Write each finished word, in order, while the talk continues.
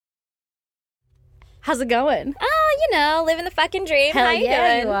How's it going? Living the fucking dream. Hell How you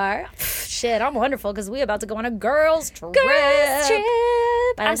yeah, doing? you are. Shit, I'm wonderful because we about to go on a girls trip. Girls trip.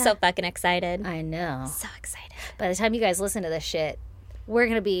 By I'm the so fucking excited. I know. So excited. By the time you guys listen to this shit, we're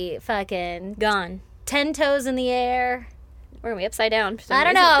going to be fucking Gone. 10 toes in the air. We're going to be upside down. For some I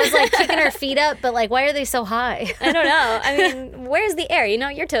don't know. reason. I was like kicking our feet up, but like, why are they so high? I don't know. I mean, where's the air?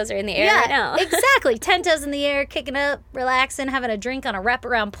 Your toes are in the air right now. Exactly. 10 toes in the air, kicking up, relaxing, having a drink on a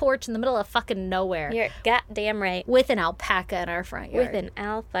wraparound porch in the middle of fucking nowhere. You're goddamn right. With an alpaca in our front yard. With an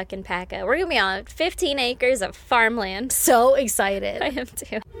al-fucking-paca. We're going to be on 15 acres of farmland. So excited. I am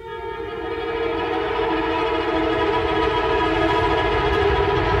too.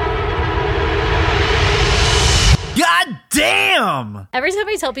 God damn! Every time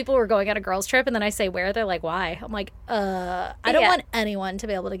I tell people we're going on a girls trip and then I say where, they're like, why? I'm like, I don't want anyone to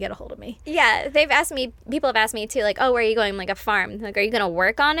be able to get a hold of me. Yeah, people have asked me too, like, oh, where are you going? Like a farm. Like, are you going to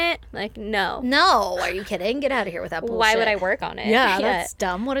work on it? Like, no. No, are you kidding? Get out of here with that bullshit. Why would I work on it? Yeah, that's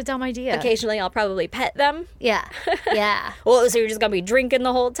dumb. What a dumb idea. Occasionally I'll probably pet them. Yeah, yeah. Well, so you're just going to be drinking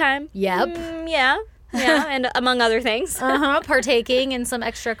the whole time? Yep. Yeah, and among other things. Partaking in some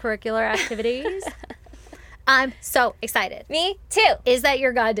extracurricular activities. I'm so excited. Me too. Is that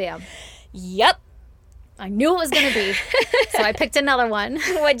your goddamn? Yep. I knew it was going to be. So I picked another one.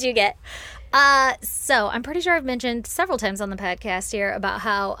 What'd you get? So I'm pretty sure I've mentioned several times on the podcast here about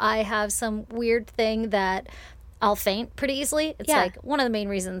how I have some weird thing that I'll faint pretty easily. It's like one of the main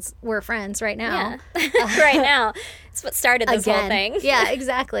reasons we're friends right now. Yeah. Right now. It's what started this whole thing. Yeah,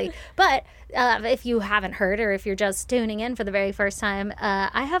 exactly. But if you haven't heard or if you're just tuning in for the very first time,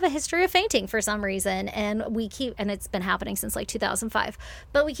 I have a history of fainting for some reason. And it's been happening since like 2005.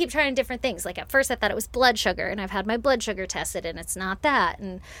 But we keep trying different things. Like at first I thought it was blood sugar and I've had my blood sugar tested and it's not that.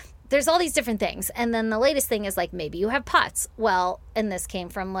 And there's all these different things. And then the latest thing is like, maybe you have POTS. Well, and this came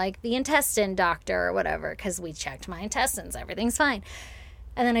from like the intestine doctor or whatever, because we checked my intestines. Everything's fine.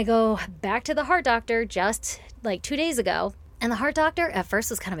 And then I go back to the heart doctor just like 2 days ago. And the heart doctor at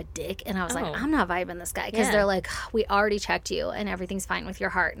first was kind of a dick. And I was like, I'm not vibing this guy. Because they're like, we already checked you and everything's fine with your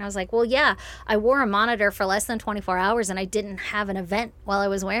heart. And I was like, well, yeah, I wore a monitor for less than 24 hours and I didn't have an event while I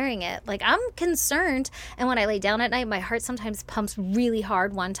was wearing it. Like, I'm concerned. And when I lay down at night, my heart sometimes pumps really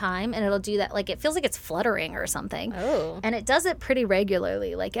hard one time. And it'll do that. Like, it feels like it's fluttering or something. Oh. And it does it pretty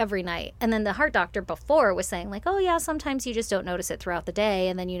regularly, like every night. And then the heart doctor before was saying like, oh, yeah, sometimes you just don't notice it throughout the day.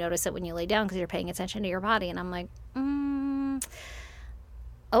 And then you notice it when you lay down because you're paying attention to your body. And I'm like,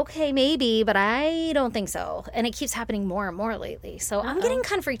 okay, maybe, but I don't think so. And it keeps happening more and more lately. So I'm getting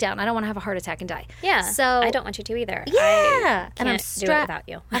kind of freaked out and I don't want to have a heart attack and die. Yeah. So I don't want you to either. Yeah. And I'm do it without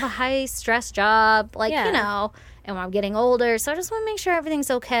you. I have a high stress job, like, and when I'm getting older. So I just want to make sure everything's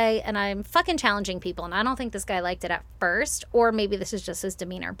okay. And I'm fucking challenging people. And I don't think this guy liked it at first. Or maybe this is just his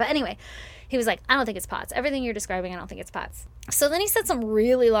demeanor. But anyway, he was like, I don't think it's POTS. Everything you're describing, I don't think it's POTS. So then he said some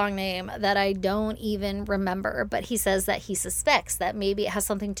really long name that I don't even remember. But he says that he suspects that maybe it has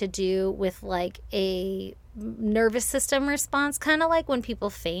something to do with like a nervous system response. Kind of like when people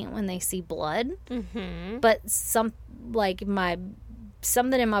faint when they see blood. Mm-hmm. But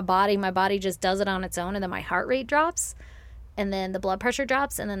something in my body just does it on its own, and then my heart rate drops, and then the blood pressure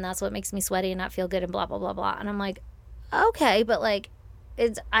drops, and then that's what makes me sweaty and not feel good and blah, blah, blah, blah. And I'm like, okay, but like,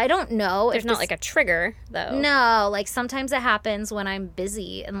 I don't know. There's not like a trigger, though. No, like sometimes it happens when I'm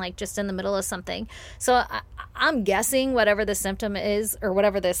busy and like just in the middle of something. So I'm guessing whatever the symptom is, or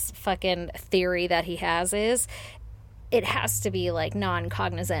whatever this fucking theory that he has is, it has to be like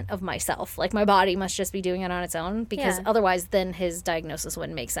non-cognizant of myself. Like my body must just be doing it on its own, because otherwise then his diagnosis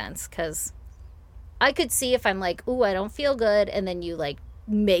wouldn't make sense. Because I could see if I'm like, ooh, I don't feel good, and then you like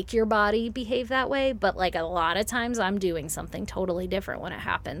make your body behave that way. But like a lot of times I'm doing something totally different when it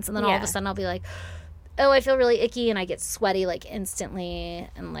happens. And then all of a sudden I'll be like, oh, I feel really icky, and I get sweaty like instantly,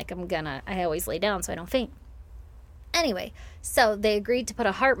 and like I always lay down so I don't faint. Anyway, so they agreed to put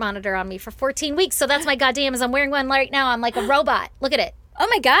a heart monitor on me for 14 weeks. So that's my goddamn, as I'm wearing one right now. I'm like a robot. Look at it. Oh,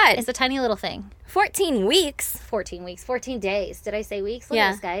 my God. It's a tiny little thing. 14 weeks? 14 weeks. 14 days. Did I say weeks? Look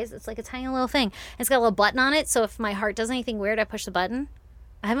at this, guys. It's like a tiny little thing. It's got a little button on it. So if my heart does anything weird, I push the button.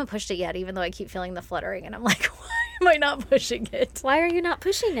 I haven't pushed it yet, even though I keep feeling the fluttering. And I'm like, why am I not pushing it? Why are you not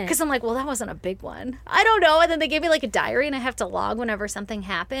pushing it? Because I'm like, well, that wasn't a big one. I don't know. And then they gave me like a diary, and I have to log whenever something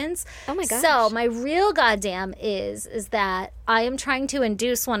happens. Oh my gosh. So my real goddamn is that I am trying to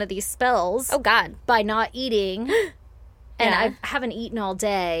induce one of these spells. Oh God. By not eating And Yeah. I haven't eaten all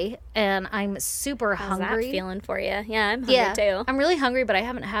day, and I'm super How's hungry. that feeling for you? Yeah, I'm hungry too. I'm really hungry, but I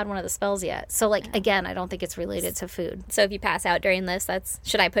haven't had one of the spells yet. So, like, again, I don't think it's related to food. So if you pass out during this,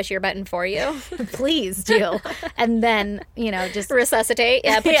 should I push your button for you? Please do. And then, just Resuscitate.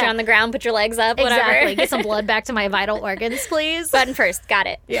 Yeah, put you Yeah. on the ground, put your legs up, whatever. exactly get some blood back to my vital organs, please. Button first. Got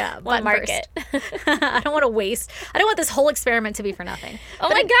it. Yeah, We'll button mark first. it. I don't want to waste. I don't want this whole experiment to be for nothing. Oh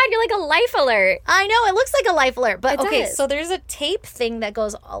my God, you're like a life alert. I know it looks like a life alert, but It okay. does. So there's a tape thing that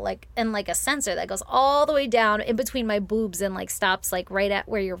goes and like a sensor that goes all the way down in between my boobs and like stops like right at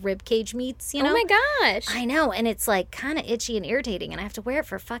where your rib cage meets. You know? Oh my gosh. I know, and it's like kind of itchy and irritating, and I have to wear it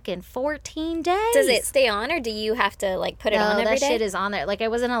for fucking 14 days. Does it stay on, or do you have to like put it No, on every that day? shit is on there. Like I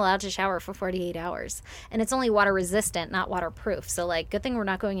wasn't allowed to shower for 48 hours, and it's only water resistant, not waterproof. So like, good thing we're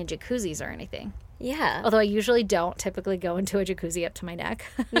not going in jacuzzis or anything. Yeah. Although I usually don't typically go into a jacuzzi up to my neck.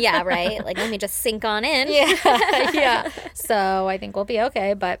 Yeah, right. Like, let me just sink on in. yeah. So I think we'll be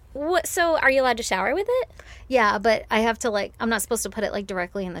okay. But So are you allowed to shower with it? yeah, but I have to I'm not supposed to put it like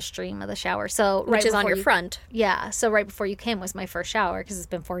directly in the stream of the shower. So Which is on before your you- front. Yeah. So right before you came was my first shower because it's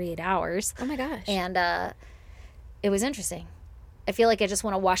been 48 hours. Oh my gosh. And it was interesting. I feel like I just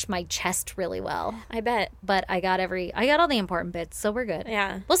want to wash my chest really well. I bet. But I got all the important bits, so we're good.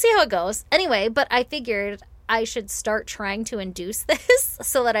 Yeah. We'll see how it goes. Anyway, but I figured I should start trying to induce this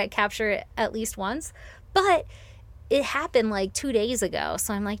so that I capture it at least once. But it happened like 2 days ago,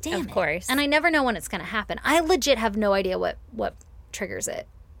 so I'm like, damn Of it. course. And I never know when it's going to happen. I legit have no idea what triggers it.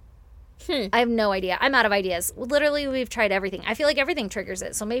 I have no idea. I'm out of ideas. Literally, we've tried everything. I feel like everything triggers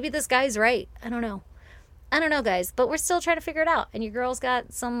it. So maybe this guy's right. I don't know, guys, but we're still trying to figure it out. And your girl's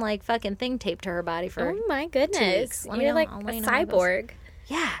got some like fucking thing taped to her body for. Oh my 2 goodness. weeks. Let me You're know. like I'll a let you know how it goes. cyborg.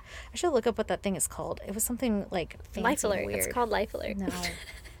 Yeah, I should look up what that thing is called. It was something like fancy Life alert. and weird. It's called Life Alert. No,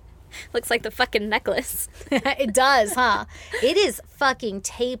 Looks like the fucking necklace. it does, huh? It is fucking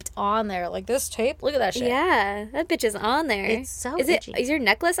taped on there. Like this tape. Look at that shit. Yeah, that bitch is on there. It's so Is itchy. Is your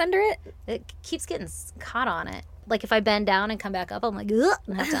necklace under it? It keeps getting caught on it. Like if I bend down and come back up, I'm like, ugh,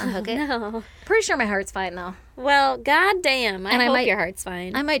 and have to unhook it. No. Pretty sure my heart's fine though. Well, goddamn. I And I hope might- your heart's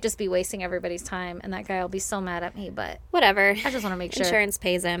fine. I might just be wasting everybody's time, and that guy will be so mad at me. But Whatever. I just want to make sure, Insurance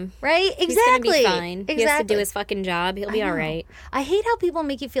pays him. right? Exactly. He's gonna be fine. Exactly. He has to do his fucking job. He'll be I all know. right. I hate how people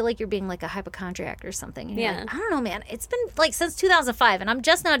make you feel like you're being like a hypochondriac or something. And you're Yeah. like, I don't know, man. It's been like since 2005, and I'm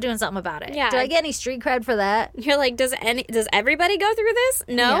just now doing something about it. Yeah. Do I get any street cred for that? You're like, does everybody go through this?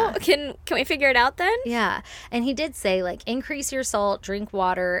 No. Yeah. Can we figure it out then? Yeah. And he did say, like, increase your salt, drink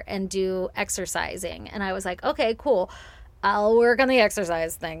water, and do exercising. And I was like, okay, cool. I'll work on the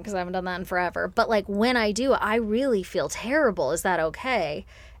exercise thing because I haven't done that in forever. But, like, when I do, I really feel terrible. Is that okay?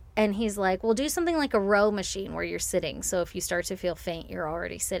 And he's like, well, do something like a row machine where you're sitting. So if you start to feel faint, you're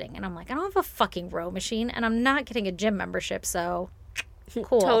already sitting. And I'm like, I don't have a fucking row machine, and I'm not getting a gym membership. So,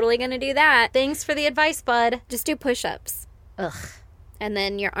 cool. Totally gonna do that. Thanks for the advice, bud. Just do push-ups. Ugh. And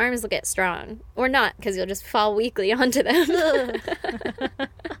then your arms will get strong. Or not, because you'll just fall weakly onto them.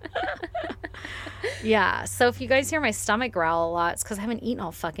 Yeah. So if you guys hear my stomach growl a lot, it's because I haven't eaten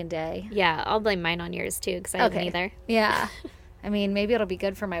all fucking day. Yeah, I'll blame mine on yours too, because I haven't either. Yeah. I mean, maybe it'll be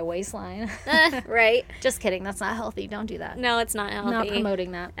good for my waistline. Right? Just kidding. That's not healthy. Don't do that. No, it's not healthy. Not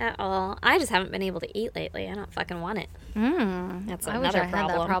promoting that. At all. I just haven't been able to eat lately. I don't fucking want it. That's I wish another I had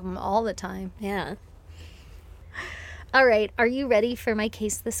that problem all the time. Yeah. All right. Are you ready for my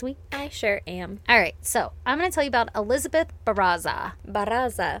case this week? I sure am. All right. So I'm going to tell you about Elizabeth Barraza.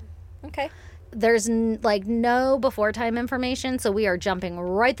 Baraza. Okay. There's no before time information, so we are jumping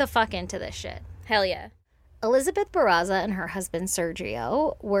right the fuck into this shit. Hell yeah. Elizabeth Barraza and her husband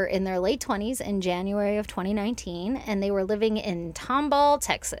Sergio were in their late 20s in January of 2019, and they were living in Tomball,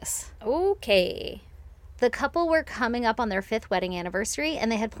 Texas. Okay. The couple were coming up on their 5th wedding anniversary, and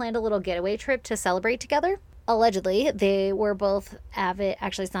they had planned a little getaway trip to celebrate together. Allegedly, they were both avid...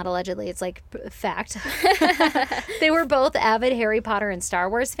 Actually, it's not allegedly, it's like fact. They were both avid Harry Potter and Star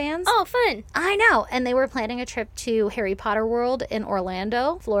Wars fans. Oh, fun. I know. And they were planning a trip to Harry Potter World in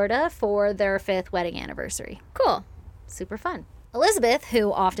Orlando, Florida, for their 5th wedding anniversary. Cool. Super fun. Elizabeth,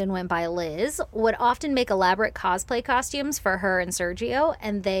 who often went by Liz, would often make elaborate cosplay costumes for her and Sergio,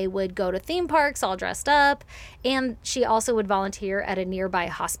 and they would go to theme parks all dressed up. And she also would volunteer at a nearby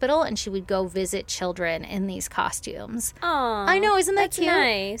hospital, and she would go visit children in these costumes. Aw. I know, isn't that that's cute?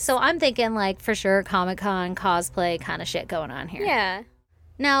 nice. So I'm thinking, like, for sure, Comic-Con cosplay kind of shit going on here. Yeah.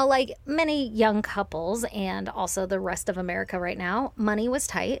 Now, like many young couples and also the rest of America right now, money was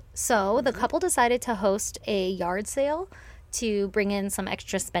tight. So the couple decided to host a yard sale to bring in some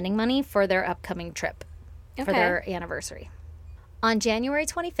extra spending money for their upcoming trip for Okay. their anniversary. On January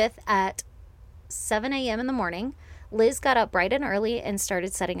 25th at 7 a.m. in the morning, Liz got up bright and early and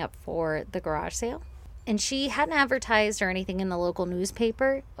started setting up for the garage sale. And she hadn't advertised or anything in the local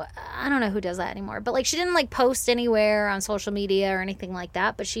newspaper. I don't know who does that anymore. But, like, she didn't, like, post anywhere on social media or anything like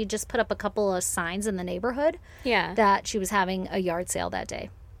that. But she just put up a couple of signs in the neighborhood that she was having a yard sale that day.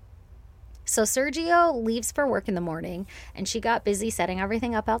 So Sergio leaves for work in the morning, and she got busy setting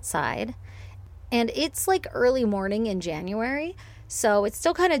everything up outside. And it's, like, early morning in January, so it's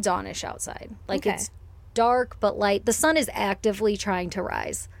still kind of dawnish outside. Like, it's dark but light. The sun is actively trying to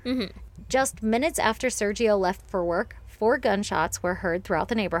rise. Mm-hmm. Just minutes after Sergio left for work, 4 gunshots were heard throughout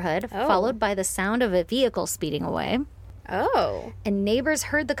the neighborhood, followed by the sound of a vehicle speeding away. Oh. And neighbors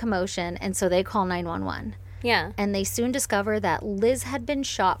heard the commotion, and so they call 911. Yeah. And they soon discover that Liz had been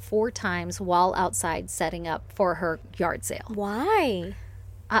shot 4 times while outside setting up for her yard sale. Why?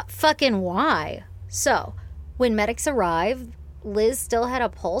 Fucking why? So, when medics arrived, Liz still had a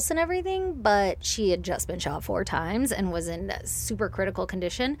pulse and everything, but she had just been shot 4 times and was in super critical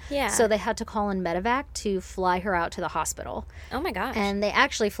condition. Yeah. So they had to call in medevac to fly her out to the hospital. Oh, my gosh. And they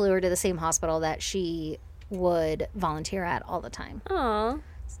actually flew her to the same hospital that she would volunteer at all the time. Oh.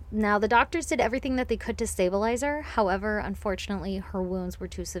 Now, the doctors did everything that they could to stabilize her. However, unfortunately, her wounds were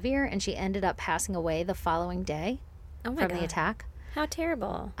too severe, and she ended up passing away the following day from the attack. How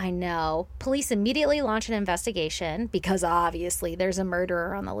terrible. I know. Police immediately launched an investigation because obviously there's a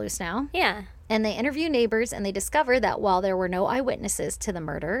murderer on the loose now. Yeah. And they interviewed neighbors, and they discovered that while there were no eyewitnesses to the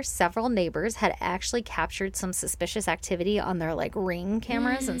murder, several neighbors had actually captured some suspicious activity on their, like, Ring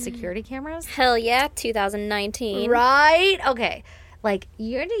cameras and security cameras. Hell yeah, 2019. Right? Okay. Like,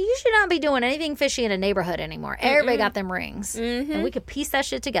 you should not be doing anything fishy in a neighborhood anymore. Everybody got them rings. Mm-hmm. And we could piece that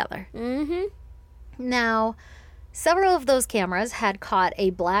shit together. Mm-hmm. Now, several of those cameras had caught a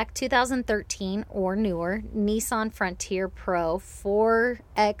black 2013 or newer Nissan Frontier Pro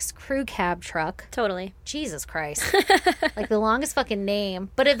 4X crew cab truck. Totally. Jesus Christ. Like the longest fucking name,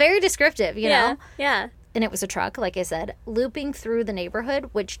 but a very descriptive, you know? Yeah. And it was a truck, like I said, looping through the neighborhood,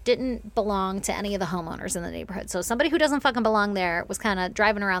 which didn't belong to any of the homeowners in the neighborhood. So somebody who doesn't fucking belong there was kind of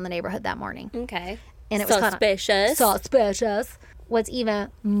driving around the neighborhood that morning. Okay. And it was suspicious. Suspicious. What's even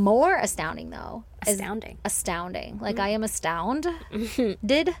more astounding, though, astounding. Like, I am astounded.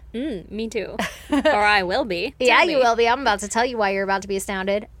 Me too. Or I will be. Yeah, you will be. I'm about to tell you why you're about to be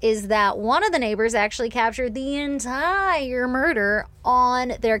astounded. Is that one of the neighbors actually captured the entire murder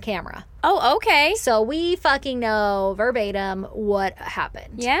on their camera. Oh, okay. So we fucking know verbatim what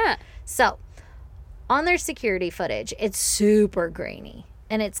happened. Yeah. So, on their security footage, it's super grainy.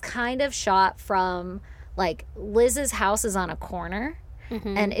 And it's kind of shot from, like, Liz's house is on a corner.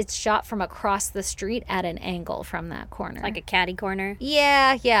 Mm-hmm. And it's shot from across the street at an angle from that corner. Like a catty corner?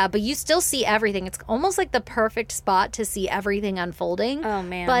 Yeah. But you still see everything. It's almost like the perfect spot to see everything unfolding. Oh,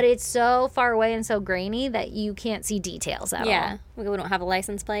 man. But it's so far away and so grainy that you can't see details at all. Yeah. We don't have a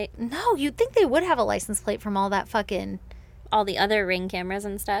license plate? No, you'd think they would have a license plate from all that fucking... all the other Ring cameras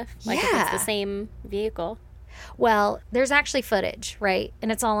and stuff. Like, if it's the same vehicle. Well, there's actually footage, right?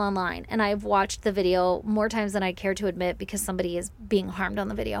 And it's all online. And I've watched the video more times than I care to admit because somebody is being harmed on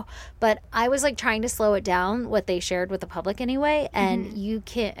the video. But I was, like, trying to slow it down, what they shared with the public anyway. And you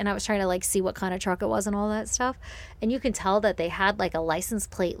can't, and I was trying to, like, see what kind of truck it was and all that stuff. And you can tell that they had, like, a license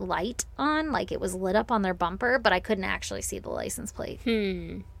plate light on, like it was lit up on their bumper, but I couldn't actually see the license plate.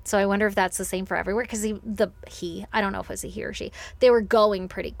 So I wonder if that's the same for everywhere. Because I don't know if it was a he or she, they were going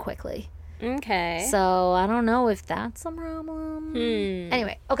pretty quickly. Okay. So I don't know if that's a problem.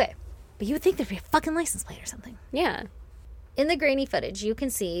 Anyway, okay. But you would think there'd be a fucking license plate or something. Yeah. In the grainy footage, you can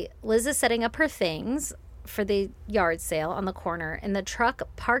see Liz is setting up her things for the yard sale on the corner, and the truck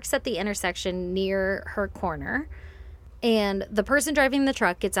parks at the intersection near her corner. And the person driving the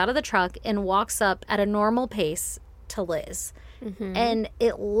truck gets out of the truck and walks up at a normal pace to Liz. Mm-hmm. And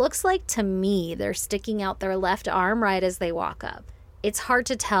it looks like, to me, they're sticking out their left arm right as they walk up. It's hard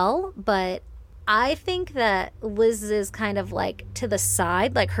to tell, but I think that Liz is kind of, like, to the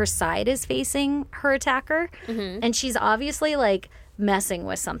side, like her side is facing her attacker. Mm-hmm. And she's obviously, like, messing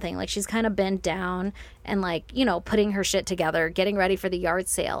with something. Like, she's kind of bent down and, like, you know, putting her shit together, getting ready for the yard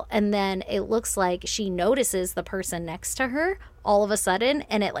sale. And then it looks like she notices the person next to her all of a sudden,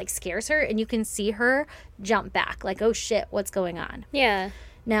 and it, like, scares her. And you can see her jump back, like, oh, shit, what's going on? Yeah.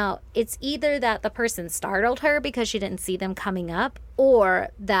 Now, it's either that the person startled her because she didn't see them coming up, or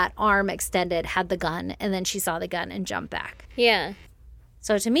that arm extended had the gun, and then she saw the gun and jumped back. Yeah.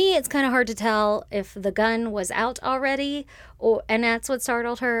 So to me, it's kind of hard to tell if the gun was out already, and that's what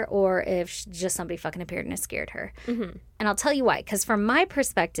startled her, or if just somebody fucking appeared and it scared her. Mm-hmm. And I'll tell you why. Because from my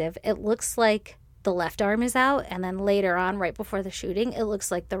perspective, it looks like the left arm is out, and then later on, right before the shooting, it looks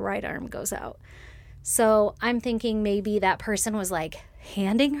like the right arm goes out. So I'm thinking maybe that person was like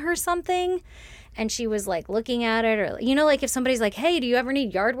handing her something and she was like looking at it, or, you know, like if somebody's like, hey, do you ever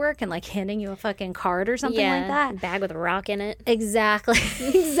need yard work? And like handing you a fucking card or something like that. Bag with a rock in it. Exactly.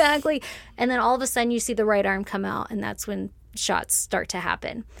 Exactly. And then all of a sudden you see the right arm come out, and that's when shots start to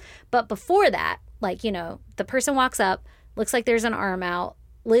happen. But before that, like, you know, the person walks up, looks like there's an arm out.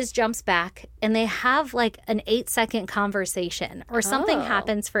 Liz jumps back, and they have like an 8-second conversation, or something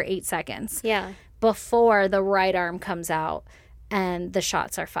happens for 8 seconds. Yeah. Before the right arm comes out and the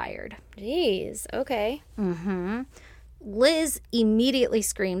shots are fired. Jeez. Okay. Liz immediately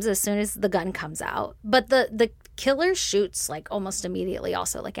screams as soon as the gun comes out, but the killer shoots like almost immediately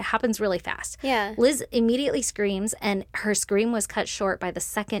also. Like it happens really fast. Yeah. Liz immediately screams, and her scream was cut short by the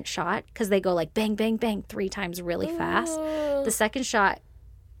second shot because they go like bang, bang, bang 3 times really fast. The second shot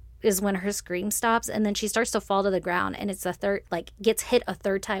is when her scream stops, and then she starts to fall to the ground, and it's the third, like gets hit a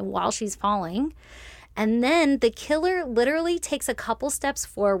third time while she's falling. And then the killer literally takes a couple steps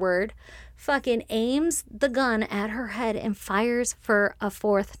forward, fucking aims the gun at her head, and fires for a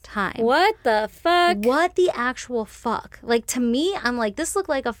 4th time. What the fuck? What the actual fuck? Like, to me, I'm like, this looked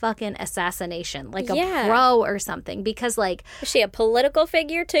like a fucking assassination, like a pro or something, because like... Is she a political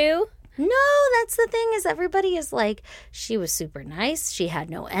figure too? No, that's the thing, is everybody is like, she was super nice. She had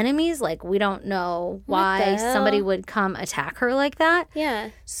no enemies. Like, we don't know why somebody would come attack her like that. Yeah.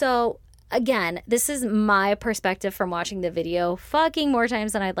 So... Again, this is my perspective from watching the video fucking more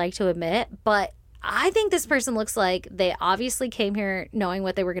times than I'd like to admit, but I think this person looks like they obviously came here knowing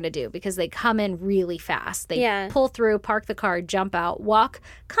what they were going to do, because they come in really fast. They pull through, park the car, jump out, walk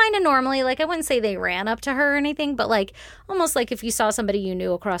kind of normally. Like, I wouldn't say they ran up to her or anything, but like almost like if you saw somebody you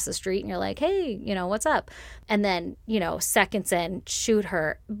knew across the street and you're like, hey, you know, what's up? And then, you know, seconds in, shoot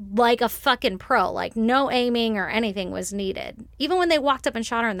her like a fucking pro. Like no aiming or anything was needed. Even when they walked up and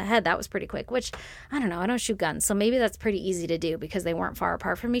shot her in the head, that was pretty quick, which I don't know. I don't shoot guns, so maybe that's pretty easy to do because they weren't far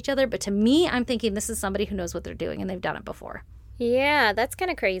apart from each other. But to me, I'm thinking this is somebody who knows what they're doing and they've done it before. Yeah, that's kind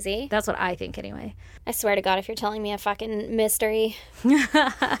of crazy. That's what I think anyway. I swear to God, if you're telling me a fucking mystery.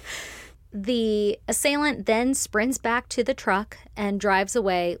 The assailant then sprints back to the truck and drives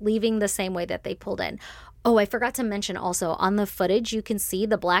away, leaving the same way that they pulled in. Oh, I forgot to mention also, on the footage, you can see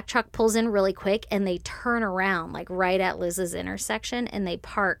the black truck pulls in really quick and they turn around like right at Liz's intersection, and they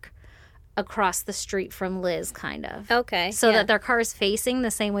park across the street from Liz, kind of. Okay. So that their car is facing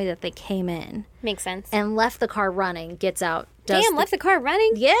the same way that they came in. Makes sense. And left the car running, gets out. Left the car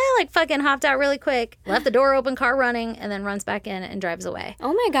running? Yeah, like fucking hopped out really quick, left the door open, car running, and then runs back in and drives away.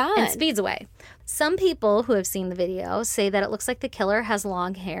 Oh my God. And speeds away. Some people who have seen the video say that it looks like the killer has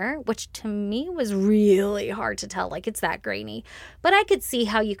long hair, which to me was really hard to tell. Like, it's that grainy. But I could see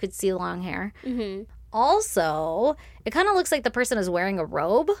how you could see long hair. Mm-hmm. Also, it kind of looks like the person is wearing a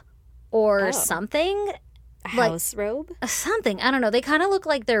robe or something. A house robe? Something. I don't know. They kind of look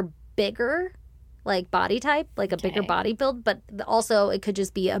like they're bigger, like body type, like a bigger body build, but also it could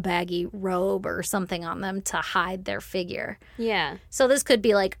just be a baggy robe or something on them to hide their figure. Yeah. So this could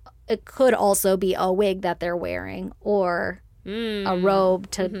be like, it could also be a wig that they're wearing, or a robe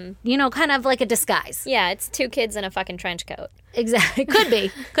to, you know, kind of like a disguise. Yeah, it's 2 kids in a fucking trench coat. Exactly.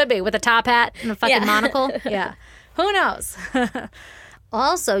 Could be with a top hat and a fucking monocle. Yeah. Who knows?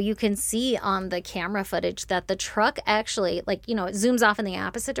 Also, you can see on the camera footage that the truck actually, like, you know, it zooms off in the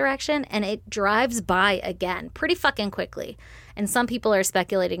opposite direction and it drives by again pretty fucking quickly. And some people are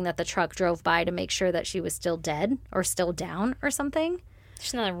speculating that the truck drove by to make sure that she was still dead or still down or something.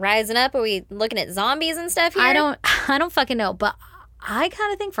 She's not rising up. Are we looking at zombies and stuff here? I don't fucking know. But I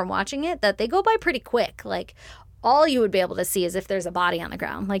kind of think from watching it that they go by pretty quick. Like, all you would be able to see is if there's a body on the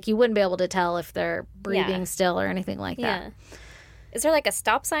ground. Like, you wouldn't be able to tell if they're breathing still or anything like that. Is there like a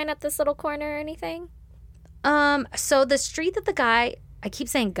stop sign at this little corner or anything? So the street that the guy, I keep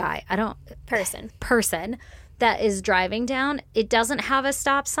saying guy, person that is driving down, it doesn't have a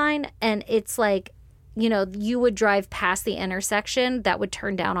stop sign, and it's like, you know, you would drive past the intersection that would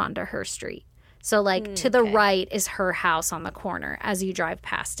turn down onto her street. So like to the right is her house on the corner as you drive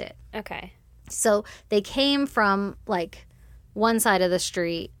past it. Okay. So they came from like one side of the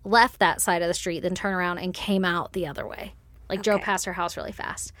street, left that side of the street, then turned around and came out the other way. Like, drove past her house really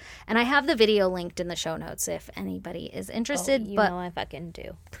fast. And I have the video linked in the show notes if anybody is interested. You but know I fucking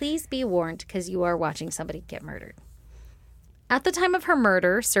do. Please be warned, because you are watching somebody get murdered. At the time of her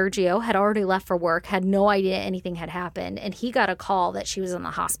murder, Sergio had already left for work, had no idea anything had happened, and he got a call that she was in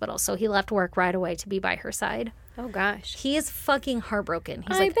the hospital. So he left work right away to be by her side. Oh, gosh. He is fucking heartbroken.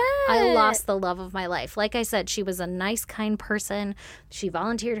 He's I like, bet. I lost the love of my life. Like I said, she was a nice, kind person. She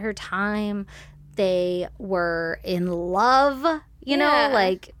volunteered her time. They were in love. You Yeah. know,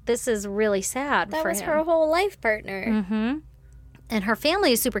 like, this is really sad That for was him. her whole life partner. Mm-hmm. And her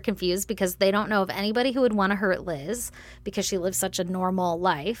family is super confused because they don't know of anybody who would want to hurt Liz because she lives such a normal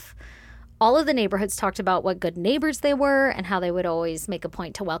life. All of the neighborhoods talked about what good neighbors they were and how they would always make a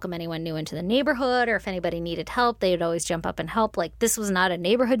point to welcome anyone new into the neighborhood, or if anybody needed help, they would always jump up and help. Like, this was not a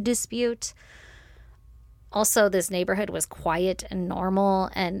neighborhood dispute. Also, this neighborhood was quiet and normal,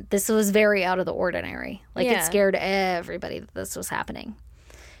 and this was very out of the ordinary. Like, Yeah. it scared everybody that this was happening.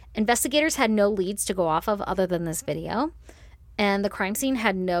 Investigators had no leads to go off of other than this video, and the crime scene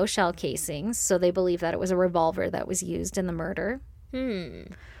had no shell casings, so they believe that it was a revolver that was used in the murder.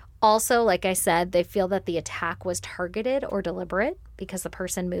 Also, like I said, they feel that the attack was targeted or deliberate because the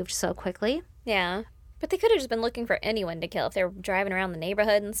person moved so quickly. Yeah. But they could have just been looking for anyone to kill if they were driving around the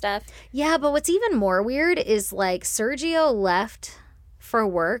neighborhood and stuff. Yeah, but what's even more weird is, like, Sergio left for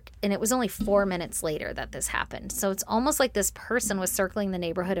work, and it was only 4 minutes later that this happened. So it's almost like this person was circling the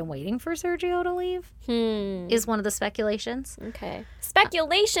neighborhood and waiting for Sergio to leave, is one of the speculations. Okay.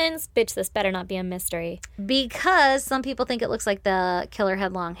 Speculations. Bitch, this better not be a mystery. Because some people think it looks like the killer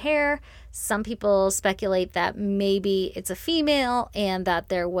had long hair. Some people speculate that maybe it's a female and that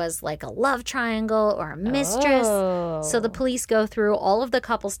there was like a love triangle or a mistress. So the police go through all of the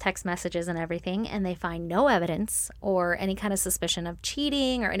couple's text messages and everything, and they find no evidence or any kind of suspicion of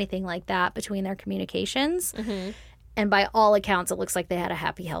cheating or anything like that between their communications. And by all accounts, it looks like they had a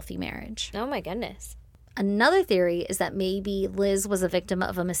happy, healthy marriage. Oh, my goodness. Another theory is that maybe Liz was a victim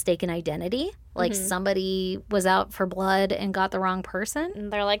of a mistaken identity. Like, somebody was out for blood and got the wrong person.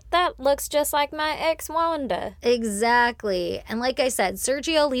 And they're like, that looks just like my ex Wanda. Exactly. And like I said,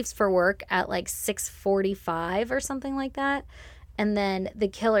 Sergio leaves for work at like 6:45 or something like that. And then the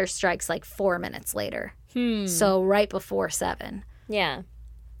killer strikes like 4 minutes later. So right before 7. Yeah.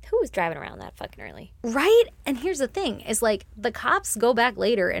 Who was driving around that fucking early? Right? And here's the thing is, like, the cops go back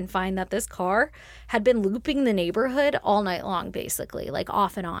later and find that this car had been looping the neighborhood all night long, basically, like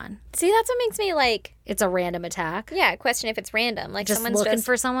off and on. See, that's what makes me like, It's a random attack. yeah, question if it's random. Like, Just someone's looking just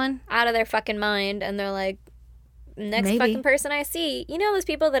for someone. out of their fucking mind and they're like, next Maybe. fucking person I see. You know those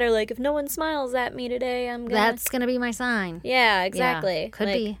people that are like, if no one smiles at me today, I'm gonna... That's going to be my sign. Yeah, exactly. Yeah, could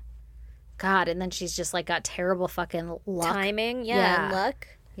Like, be. God, and then she's just like got terrible fucking luck. timing, yeah, Yeah. and luck.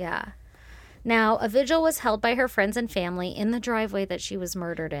 Yeah. Now, a vigil was held by her friends and family in the driveway that she was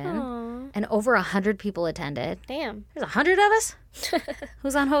murdered in, and over 100 people attended. Damn. There's 100 of us?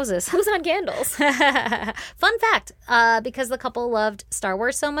 Who's on hoses? Who's on candles? Fun fact, because the couple loved Star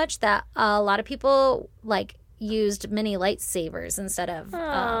Wars so much that a lot of people, like, used mini lightsabers instead of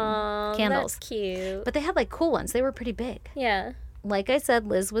Aw, candles. That's cute. But they had, like, cool ones. They were pretty big. Yeah. Like I said,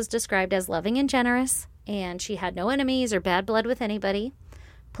 Liz was described as loving and generous, and she had no enemies or bad blood with anybody.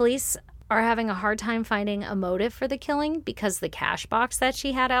 Police are having a hard time finding a motive for the killing because the cash box that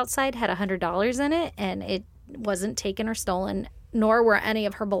she had outside had $100 in it, and it wasn't taken or stolen, nor were any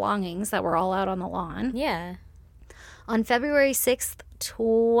of her belongings that were all out on the lawn. Yeah. On February 6th,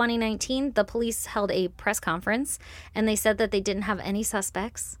 2019, the police held a press conference, and they said that they didn't have any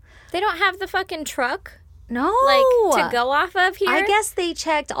suspects. They don't have the fucking truck, No! like, to go off of here? I guess they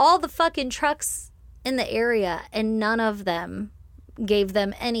checked all the fucking trucks in the area, and none of them gave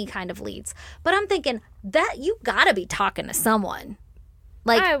them any kind of leads. But I'm thinking that you gotta be talking to someone.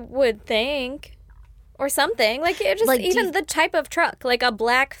 Like, I would think. Or something. Like, it just, Like, do even you- the type of truck. Like, a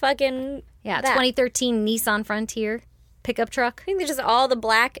black fucking... yeah, that. 2013 Nissan Frontier pickup truck. I think they're just all the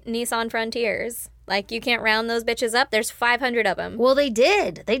black Nissan Frontiers. Like, you can't round those bitches up. There's 500 of them. Well, they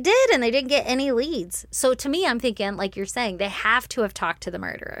did. They did, and they didn't get any leads. So to me, I'm thinking, like you're saying, they have to have talked to the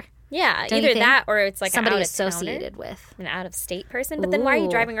murderer. Yeah, Don't you either think? that or it's like Somebody an associated with. an out-of-state person. But then why are you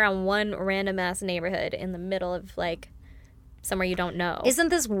Ooh. driving around one random-ass neighborhood in the middle of, like, somewhere you don't know? Isn't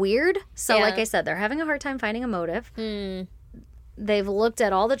this weird? So, Yeah. like I said, they're having a hard time finding a motive. They've looked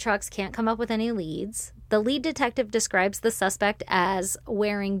at all the trucks, can't come up with any leads. The lead detective describes the suspect as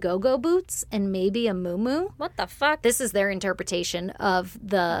wearing go-go boots and maybe a muumuu. What the fuck? This is their interpretation of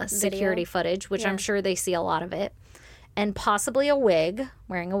the security footage, which I'm sure they see a lot of it. And possibly a wig,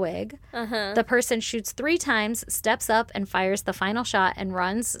 wearing a wig. The person shoots 3 times, steps up, and fires the final shot and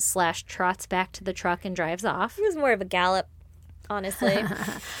runs/trots back to the truck and drives off. It was more of a gallop, honestly.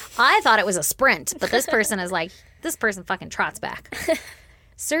 I thought it was a sprint, but this person is like, this person fucking trots back.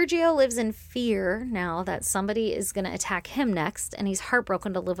 Sergio lives in fear now that somebody is going to attack him next, and he's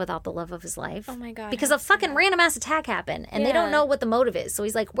heartbroken to live without the love of his life. Oh my God, Because a fucking random ass attack happened, and they don't Yeah. know what the motive is. So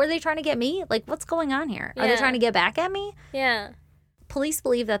he's like, were they trying to get me? Like, what's going on here? Are they Yeah. trying to get back at me? Yeah. Police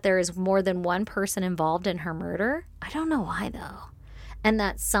believe that there is more than one person involved in her murder. I don't know why, though. And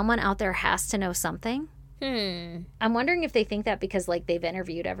that someone out there has to know something. I'm wondering if they think that because, like, they've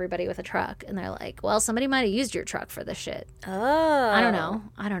interviewed everybody with a truck and they're like, well, somebody might have used your truck for this shit. Oh. I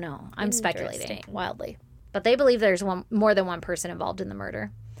don't know. I'm speculating wildly. But they believe there's more than one person involved in the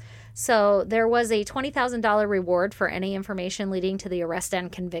murder. So there was a $20,000 reward for any information leading to the arrest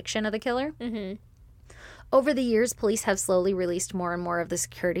and conviction of the killer. Mm-hmm. Over the years, police have slowly released more and more of the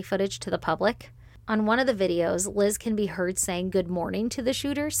security footage to the public. On one of the videos, Liz can be heard saying good morning to the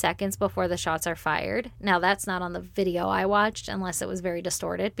shooter seconds before the shots are fired. Now, that's not on the video I watched unless it was very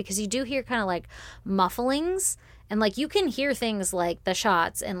distorted, because you do hear kind of like mufflings and like you can hear things like the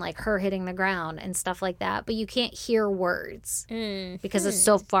shots and like her hitting the ground and stuff like that, but you can't hear words because it's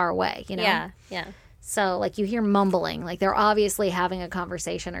so far away, you know? Yeah. So, like, you hear mumbling. Like, they're obviously having a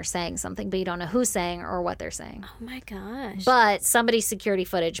conversation or saying something, but you don't know who's saying or what they're saying. Oh, my gosh. But somebody's security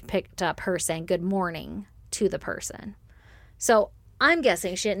footage picked up her saying good morning to the person. So, I'm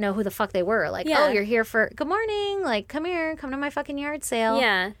guessing she didn't know who the fuck they were. Like, oh, you're here for good morning. Like, come here. Come to my fucking yard sale.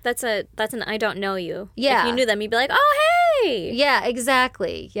 Yeah, that's an I don't know you. Yeah. If you knew them, you'd be like, oh, hey. Yeah,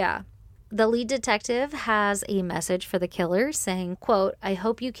 exactly. Yeah. The lead detective has a message for the killer saying, quote, I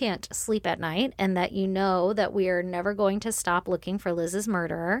hope you can't sleep at night and that you know that we are never going to stop looking for Liz's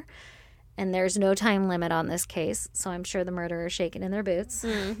murderer. And there's no time limit on this case. So I'm sure the murderer is shaking in their boots.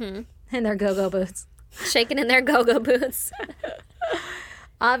 In their go-go boots. Shaking in their go-go boots.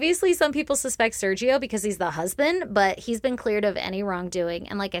 Obviously, some people suspect Sergio because he's the husband, but he's been cleared of any wrongdoing.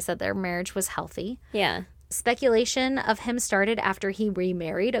 And like I said, their marriage was healthy. Yeah. Speculation of him started after he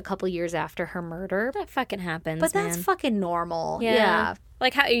remarried a couple years after her murder. That fucking happens, But that's fucking normal. Yeah.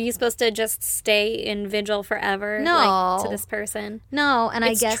 Like, how are you supposed to just stay in vigil forever? No. Like, to this person? No, and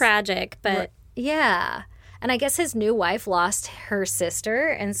It's I guess... tragic, but... Yeah. And I guess his new wife lost her sister,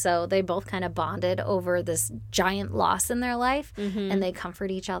 and so they both kind of bonded over this giant loss in their life, and they comfort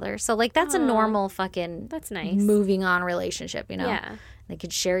each other. So, like, that's a normal fucking... That's nice. Moving on relationship, you know? Yeah. They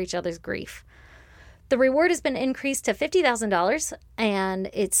could share each other's grief. The reward has been increased to $50,000, and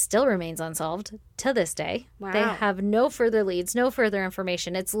it still remains unsolved to this day. Wow. They have no further leads, no further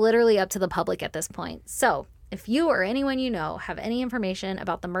information. It's literally up to the public at this point. So, if you or anyone you know have any information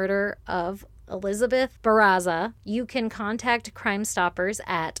about the murder of Elizabeth Barraza, you can contact Crime Stoppers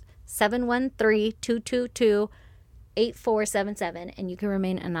at 713-222-8477, and you can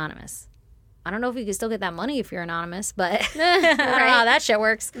remain anonymous. I don't know if you can still get that money if you're anonymous, but I don't know how that shit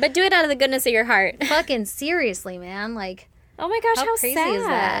works. But do it out of the goodness of your heart. Fucking seriously, man. Like, oh my gosh, how crazy sad. is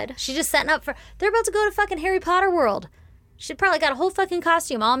that? She's just setting up for... They're about to go to fucking Harry Potter World. She probably got a whole fucking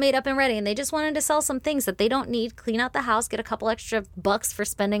costume all made up and ready, and they just wanted to sell some things that they don't need, clean out the house, get a couple extra bucks for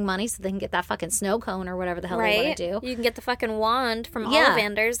spending money so they can get that fucking snow cone or whatever the hell they want to do. You can get the fucking wand from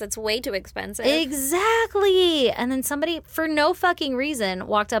Ollivanders that's way too expensive. Exactly. And then somebody, for no fucking reason,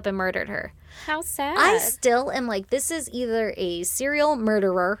 walked up and murdered her. How sad. I still am like, this is either a serial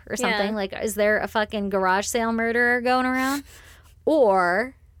murderer or something. Yeah. Like, is there a fucking garage sale murderer going around?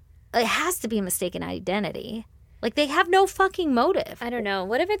 Or it has to be a mistaken identity. Like, they have no fucking motive. I don't know.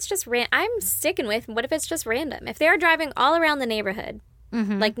 What if it's just I'm sticking with, what if it's just random? If they're driving all around the neighborhood,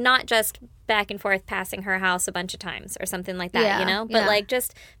 like not just back and forth passing her house a bunch of times or something like that, you know? But like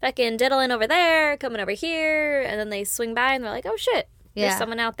just fucking diddling over there, coming over here, and then they swing by and they're like, oh shit, there's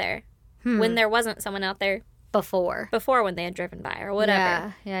someone out there. When there wasn't someone out there Before when they had driven by or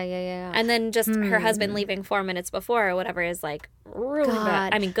whatever. Yeah. And then just her husband leaving 4 minutes before or whatever is like really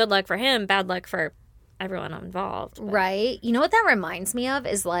bad. God. I mean, good luck for him, bad luck for everyone involved. But. Right. You know what that reminds me of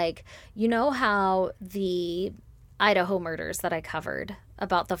is like, you know how the Idaho murders that I covered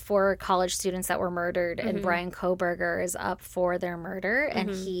about the 4 college students that were murdered and Brian Koberger is up for their murder and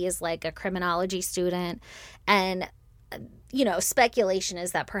he is like a criminology student and you know, speculation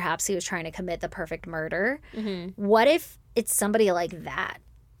is that perhaps he was trying to commit the perfect murder. What if it's somebody like that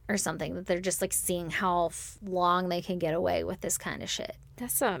or something that they're just like seeing how long they can get away with this kind of shit?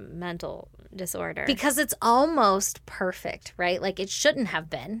 That's a mental disorder. Because it's almost perfect, right? Like it shouldn't have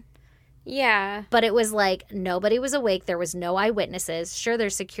been. Yeah. But it was like nobody was awake. There was no eyewitnesses. Sure,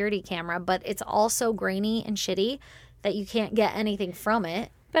 there's security camera, but it's all so grainy and shitty that you can't get anything from it.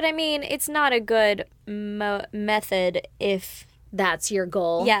 But I mean, it's not a good method if... That's your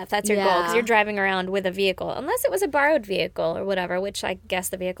goal. Yeah, if that's your goal. Because you're driving around with a vehicle. Unless it was a borrowed vehicle or whatever, which I guess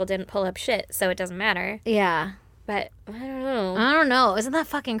the vehicle didn't pull up shit, so it doesn't matter. Yeah. But I don't know. I don't know. Isn't that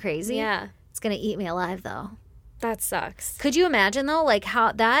fucking crazy? Yeah. It's going to eat me alive, though. That sucks. Could you imagine, though, like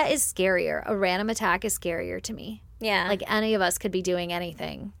how that is scarier? A random attack is scarier to me. Yeah. Like any of us could be doing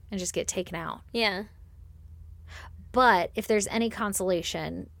anything and just get taken out. Yeah. But if there's any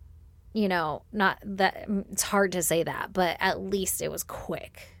consolation, you know, not that it's hard to say that, but at least it was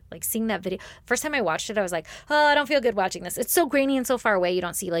quick Like, seeing that video. First time I watched it, I was like, oh, I don't feel good watching this. It's so grainy and so far away. You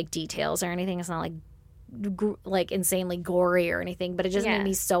don't see, like, details or anything. It's not, like insanely gory or anything. But it just made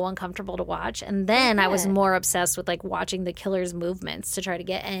me so uncomfortable to watch. And then I was more obsessed with, like, watching the killer's movements to try to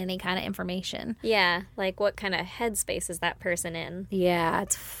get any kind of information. Yeah. Like, what kind of headspace is that person in? Yeah,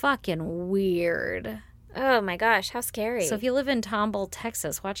 it's fucking weird. Oh, my gosh. How scary. So if you live in Tomball,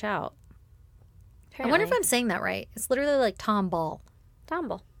 Texas, watch out. Apparently. I wonder if I'm saying that right. It's literally like Tomball.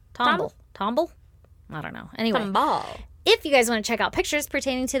 Tomball. I don't know. Anyway. Tomball. If you guys want to check out pictures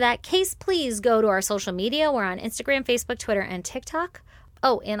pertaining to that case, please go to our social media. We're on Instagram, Facebook, Twitter, and TikTok.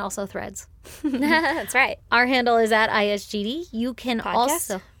 Oh, and also Threads. That's right. Our handle is at ISGD. You can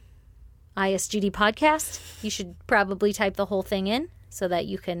also... ISGD Podcast. You should probably type the whole thing in so that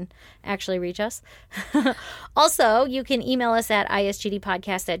you can actually reach us. Also, you can email us at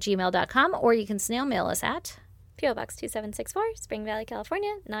isgdpodcast@gmail.com, or you can snail mail us at... P.O. Box 2764, Spring Valley,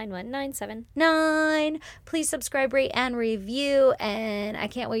 California, 91979. Please subscribe, rate, and review. And I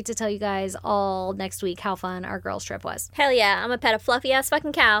can't wait to tell you guys all next week how fun our girls' trip was. Hell yeah, I'm a pet a fluffy-ass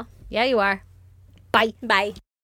fucking cow. Yeah, you are. Bye. Bye.